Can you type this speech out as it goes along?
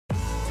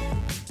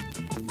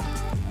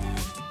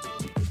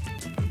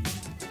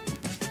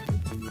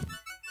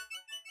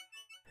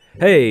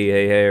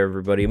Hey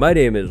everybody, my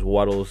name is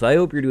Waddles. I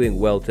hope you're doing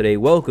well today.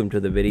 Welcome to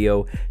the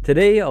video.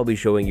 Today I'll be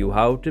showing you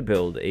how to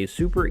build a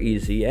super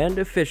easy and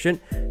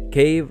efficient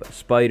cave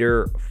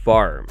spider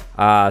farm.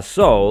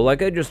 So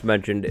like I just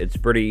mentioned, it's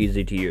pretty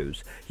easy to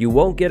use. You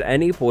won't get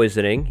any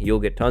poisoning, you'll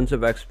get tons of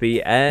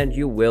XP, and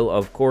you will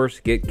of course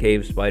get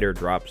cave spider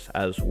drops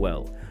as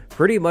well.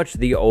 Pretty much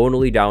the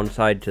only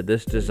downside to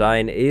this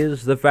design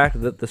is the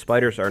fact that the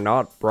spiders are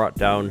not brought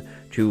down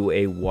to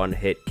a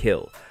one-hit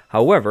kill.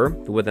 However,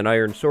 with an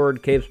iron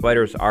sword, cave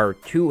spiders are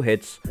 2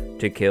 hits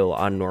to kill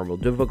on normal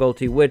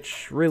difficulty,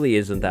 which really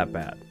isn't that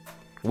bad.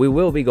 We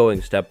will be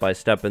going step by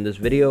step in this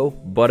video,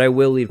 but I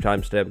will leave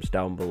timestamps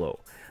down below.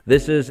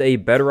 This is a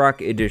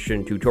Bedrock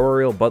Edition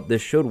tutorial, but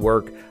this should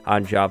work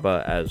on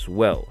Java as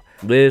well.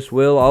 This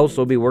will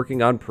also be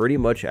working on pretty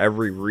much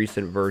every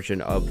recent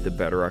version of the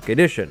Bedrock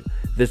Edition.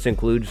 This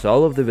includes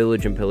all of the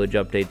Village and Pillage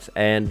updates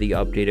and the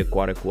updated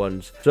Aquatic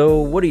ones.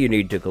 So what do you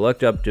need to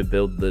collect up to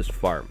build this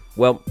farm?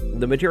 Well,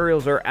 the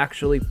materials are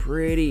actually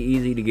pretty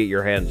easy to get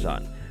your hands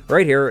on.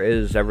 Right here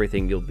is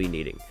everything you'll be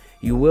needing.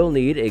 You will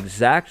need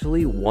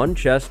exactly 1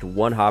 chest,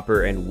 1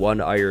 hopper, and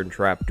 1 iron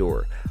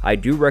trapdoor. I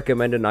do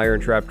recommend an iron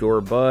trapdoor,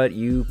 but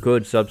you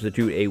could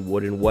substitute a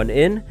wooden one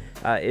in.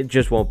 It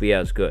just won't be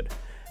as good.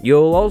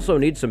 You'll also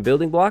need some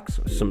building blocks,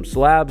 some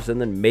slabs,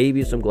 and then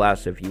maybe some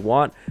glass if you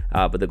want,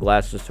 but the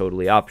glass is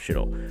totally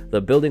optional.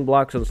 The building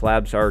blocks and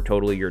slabs are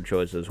totally your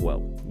choice as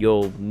well.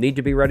 You'll need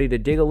to be ready to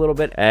dig a little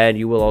bit, and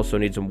you will also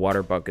need some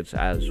water buckets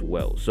as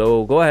well.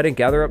 So go ahead and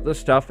gather up the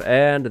stuff,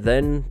 and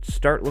then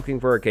start looking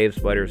for a cave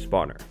spider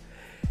spawner.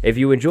 If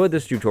you enjoyed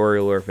this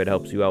tutorial or if it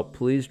helps you out,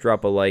 please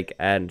drop a like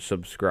and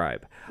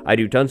subscribe. I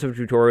do tons of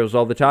tutorials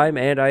all the time,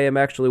 and I am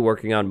actually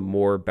working on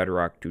more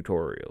Bedrock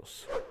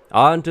tutorials.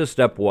 On to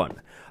step 1.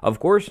 Of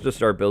course, to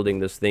start building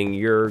this thing,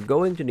 you're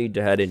going to need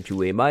to head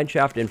into a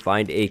mineshaft and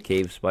find a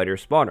cave spider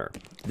spawner.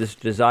 This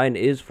design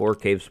is for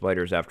cave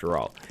spiders after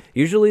all.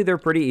 Usually they're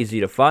pretty easy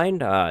to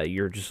find.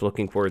 You're just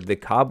looking for the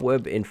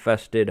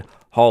cobweb-infested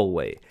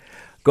hallway.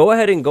 Go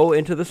ahead and go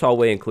into this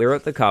hallway and clear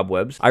out the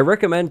cobwebs. I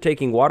recommend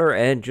taking water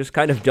and just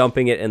kind of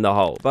dumping it in the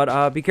hull.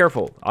 But be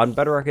careful. On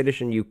Bedrock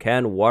Edition, you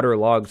can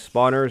waterlog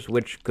spawners,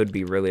 which could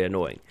be really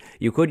annoying.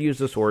 You could use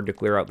the sword to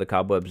clear out the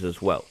cobwebs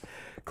as well.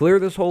 Clear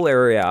this whole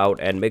area out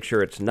and make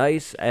sure it's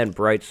nice and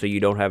bright so you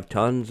don't have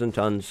tons and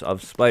tons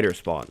of spider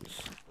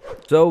spawns.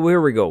 So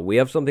here we go. We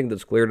have something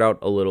that's cleared out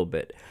a little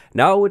bit.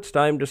 Now it's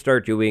time to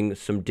start doing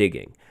some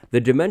digging. The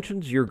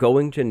dimensions you're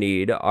going to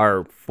need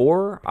are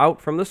 4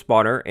 out from the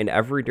spawner in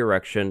every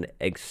direction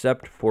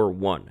except for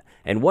 1.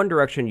 In one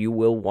direction, you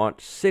will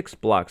want 6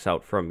 blocks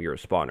out from your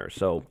spawner.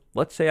 So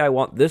let's say I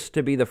want this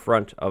to be the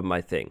front of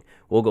my thing.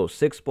 We'll go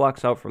 6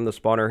 blocks out from the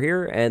spawner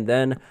here, and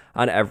then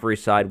on every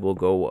side we'll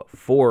go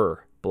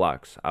 4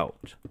 blocks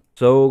out.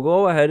 So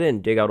go ahead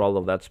and dig out all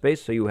of that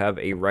space so you have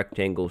a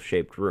rectangle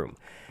shaped room.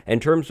 In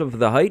terms of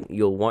the height,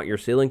 you'll want your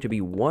ceiling to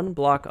be 1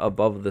 block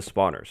above the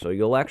spawner, so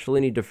you'll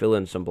actually need to fill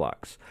in some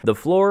blocks. The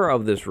floor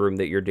of this room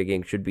that you're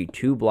digging should be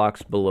 2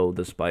 blocks below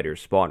the spider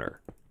spawner.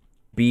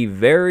 Be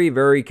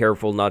very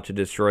careful not to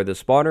destroy the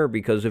spawner,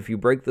 because if you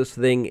break this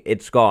thing,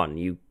 it's gone.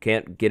 You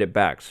can't get it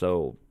back,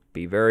 so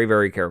be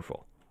very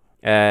careful.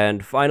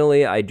 And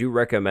finally, I do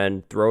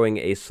recommend throwing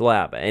a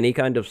slab, any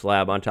kind of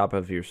slab, on top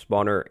of your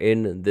spawner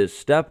in this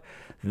step.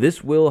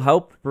 This will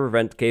help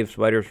prevent cave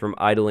spiders from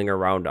idling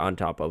around on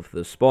top of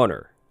the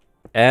spawner.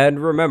 And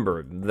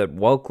remember that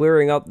while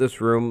clearing out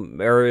this room,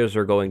 areas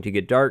are going to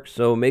get dark,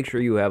 so make sure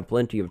you have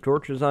plenty of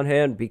torches on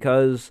hand,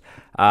 because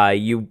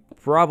you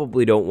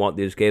probably don't want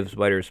these cave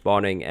spiders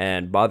spawning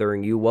and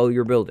bothering you while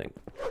you're building.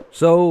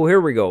 So here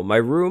we go. My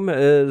room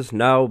has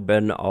now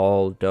been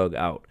all dug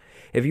out.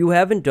 If you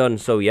haven't done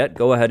so yet,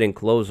 go ahead and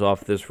close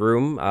off this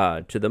room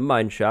to the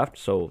mineshaft.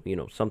 So,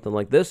 something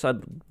like this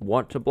I'd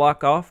want to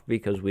block off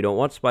because we don't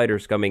want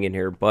spiders coming in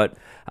here. But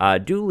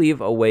do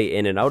leave a way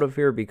in and out of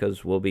here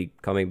because we'll be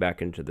coming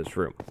back into this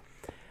room.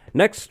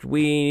 Next,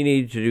 we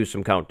need to do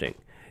some counting.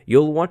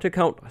 You'll want to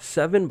count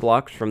 7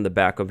 blocks from the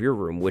back of your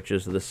room, which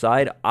is the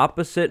side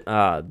opposite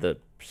the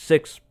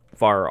 6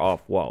 far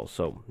off walls.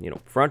 So,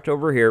 front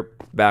over here,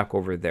 back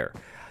over there.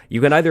 You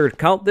can either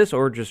count this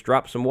or just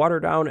drop some water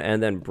down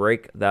and then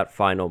break that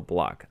final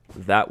block.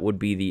 That would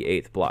be the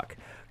 8th block.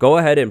 Go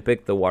ahead and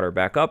pick the water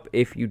back up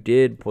if you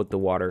did put the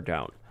water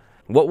down.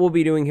 What we'll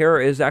be doing here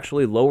is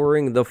actually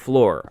lowering the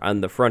floor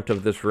on the front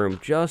of this room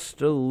just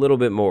a little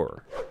bit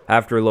more.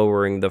 After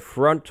lowering the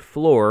front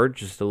floor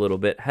just a little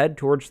bit, head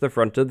towards the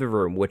front of the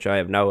room, which I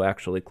have now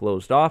actually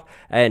closed off,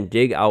 and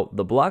dig out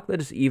the block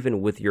that is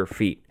even with your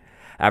feet.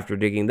 After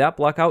digging that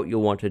block out,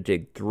 you'll want to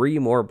dig 3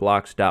 more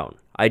blocks down.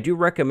 I do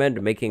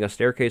recommend making a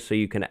staircase so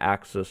you can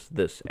access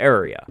this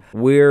area.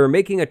 We're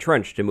making a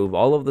trench to move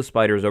all of the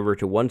spiders over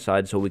to one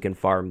side so we can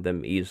farm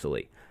them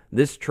easily.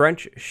 This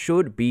trench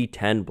should be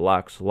 10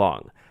 blocks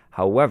long.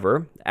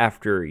 However,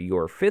 after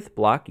your 5th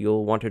block,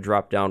 you'll want to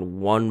drop down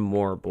 1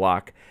 more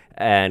block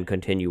and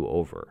continue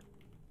over.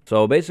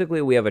 So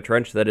basically, we have a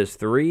trench that is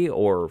 3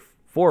 or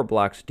 4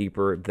 blocks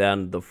deeper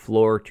than the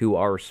floor to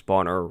our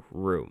spawner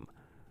room.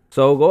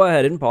 So go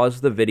ahead and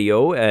pause the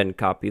video and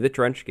copy the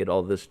trench, get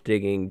all this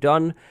digging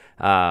done,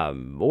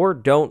 or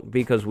don't,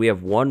 because we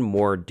have one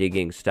more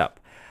digging step.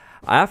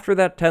 After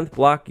that 10th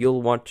block,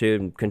 you'll want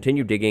to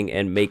continue digging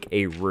and make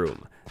a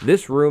room.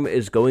 This room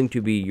is going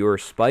to be your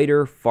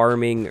spider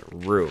farming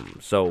room,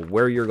 so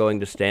where you're going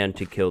to stand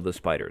to kill the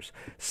spiders.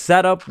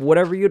 Set up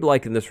whatever you'd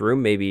like in this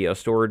room, maybe a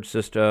storage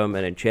system,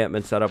 an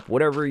enchantment setup,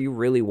 whatever you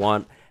really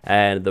want,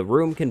 and the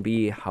room can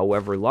be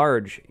however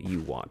large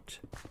you want.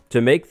 To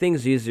make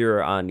things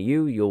easier on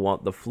you, you'll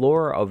want the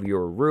floor of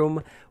your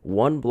room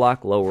 1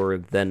 block lower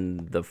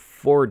than the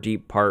 4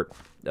 deep part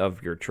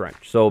of your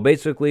trench. So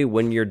basically,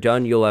 when you're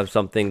done, you'll have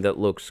something that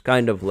looks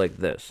kind of like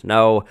this.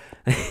 Now,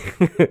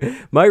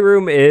 my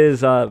room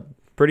is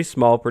pretty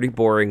small, pretty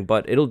boring,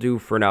 but it'll do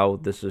for now.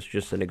 This is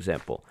just an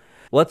example.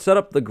 Let's set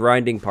up the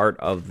grinding part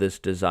of this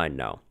design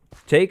now.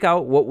 Take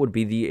out what would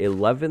be the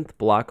 11th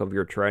block of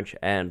your trench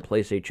and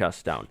place a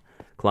chest down.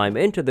 Climb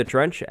into the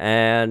trench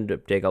and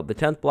take out the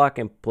 10th block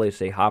and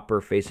place a hopper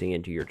facing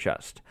into your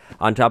chest.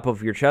 On top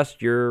of your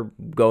chest, you're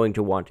going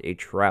to want a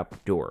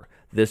trap door.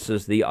 This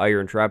is the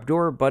iron trap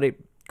door, but it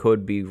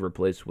could be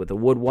replaced with a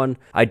wood one.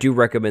 I do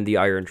recommend the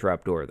iron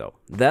trap door though.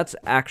 That's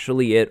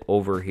actually it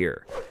over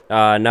here.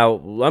 Now,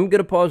 I'm going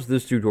to pause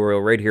this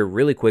tutorial right here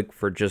really quick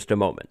for just a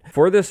moment.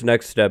 For this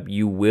next step,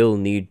 you will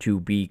need to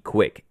be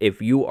quick.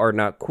 If you are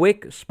not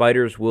quick,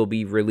 spiders will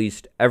be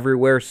released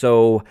everywhere,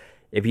 so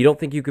if you don't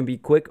think you can be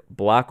quick,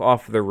 block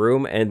off the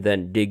room and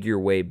then dig your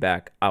way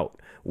back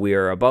out. We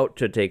are about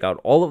to take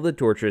out all of the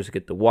torches,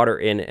 get the water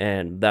in,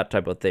 and that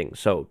type of thing.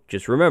 So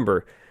just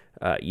remember,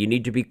 you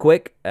need to be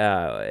quick,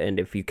 and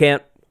if you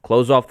can't,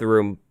 close off the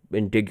room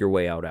and dig your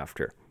way out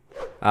after.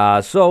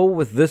 So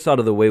with this out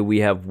of the way, we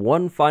have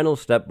one final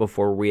step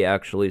before we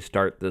actually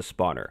start the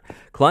spawner.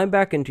 Climb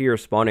back into your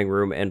spawning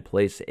room and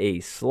place a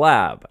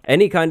slab,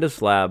 any kind of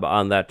slab,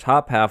 on that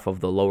top half of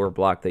the lower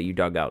block that you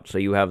dug out. So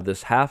you have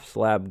this half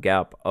slab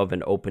gap of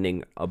an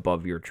opening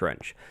above your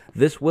trench.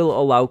 This will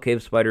allow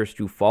cave spiders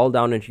to fall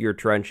down into your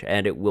trench,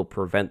 and it will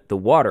prevent the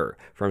water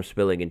from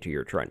spilling into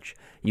your trench.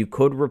 You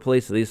could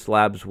replace these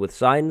slabs with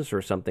signs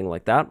or something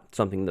like that,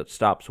 something that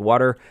stops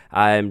water.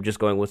 I'm just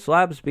going with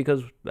slabs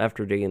because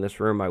after digging this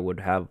room, I would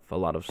have a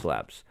lot of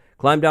slabs.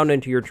 Climb down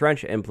into your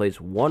trench and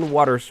place one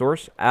water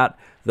source at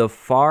the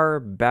far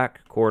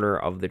back corner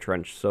of the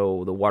trench,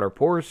 so the water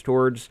pours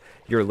towards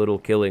your little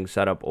killing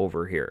setup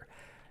over here.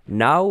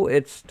 Now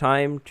it's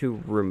time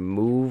to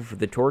remove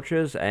the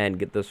torches and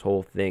get this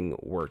whole thing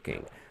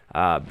working.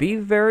 Be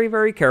very,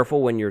 very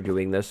careful when you're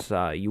doing this.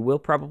 You will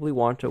probably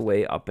want to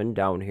weigh up and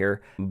down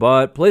here,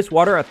 but place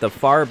water at the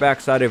far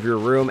back side of your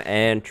room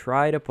and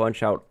try to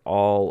punch out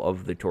all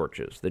of the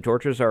torches. The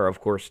torches are,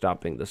 of course,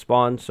 stopping the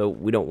spawn, so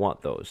we don't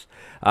want those.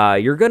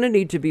 You're going to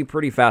need to be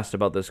pretty fast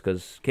about this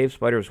because cave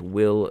spiders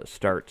will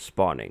start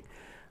spawning.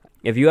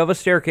 If you have a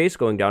staircase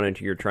going down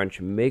into your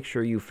trench, make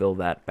sure you fill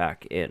that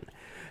back in.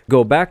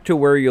 Go back to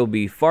where you'll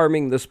be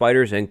farming the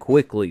spiders and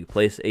quickly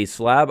place a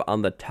slab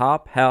on the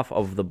top half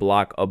of the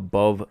block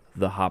above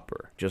the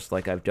hopper, just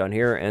like I've done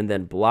here, and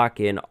then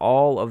block in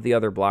all of the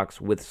other blocks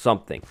with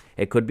something.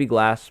 It could be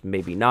glass,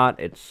 maybe not,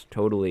 it's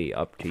totally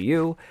up to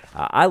you.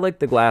 I like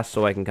the glass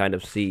so I can kind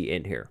of see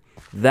in here.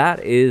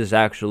 That is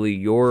actually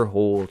your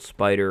whole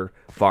spider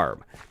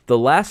farm. The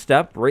last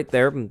step right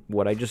there,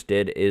 what I just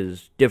did,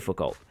 is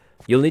difficult.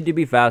 You'll need to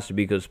be fast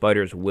because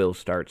spiders will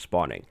start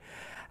spawning.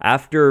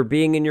 After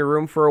being in your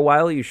room for a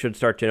while, you should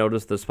start to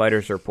notice the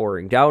spiders are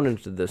pouring down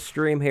into the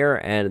stream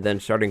here and then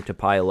starting to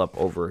pile up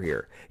over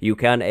here. You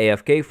can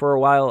AFK for a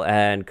while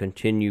and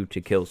continue to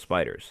kill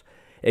spiders.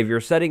 If you're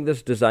setting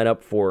this design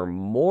up for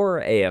more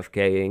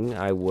AFKing,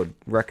 I would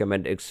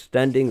recommend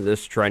extending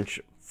this trench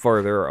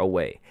further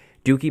away.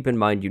 Do keep in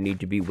mind you need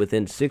to be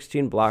within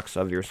 16 blocks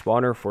of your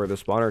spawner for the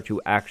spawner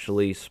to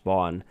actually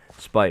spawn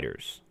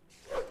spiders.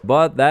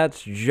 But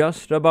that's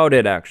just about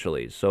it,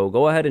 actually. So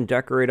go ahead and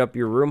decorate up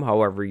your room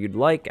however you'd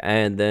like,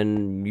 and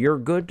then you're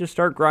good to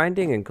start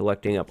grinding and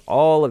collecting up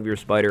all of your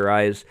spider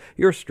eyes,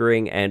 your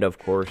string, and of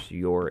course,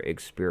 your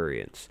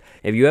experience.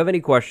 If you have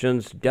any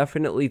questions,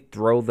 definitely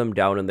throw them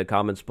down in the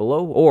comments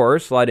below, or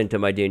slide into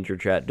my Danger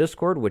Chat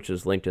Discord, which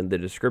is linked in the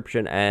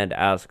description, and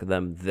ask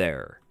them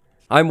there.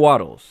 I'm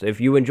Waddles. If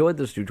you enjoyed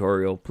this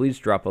tutorial, please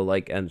drop a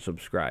like and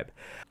subscribe.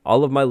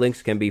 All of my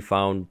links can be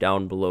found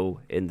down below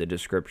in the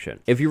description.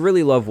 If you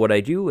really love what I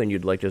do and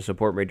you'd like to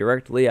support me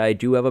directly, I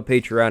do have a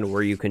Patreon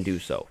where you can do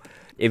so.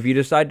 If you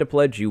decide to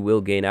pledge, you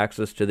will gain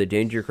access to the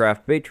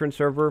Dangercraft patron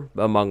server,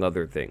 among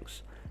other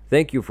things.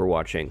 Thank you for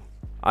watching.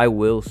 I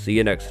will see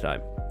you next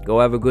time. Go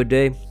have a good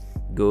day.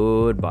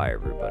 Goodbye,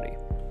 everybody.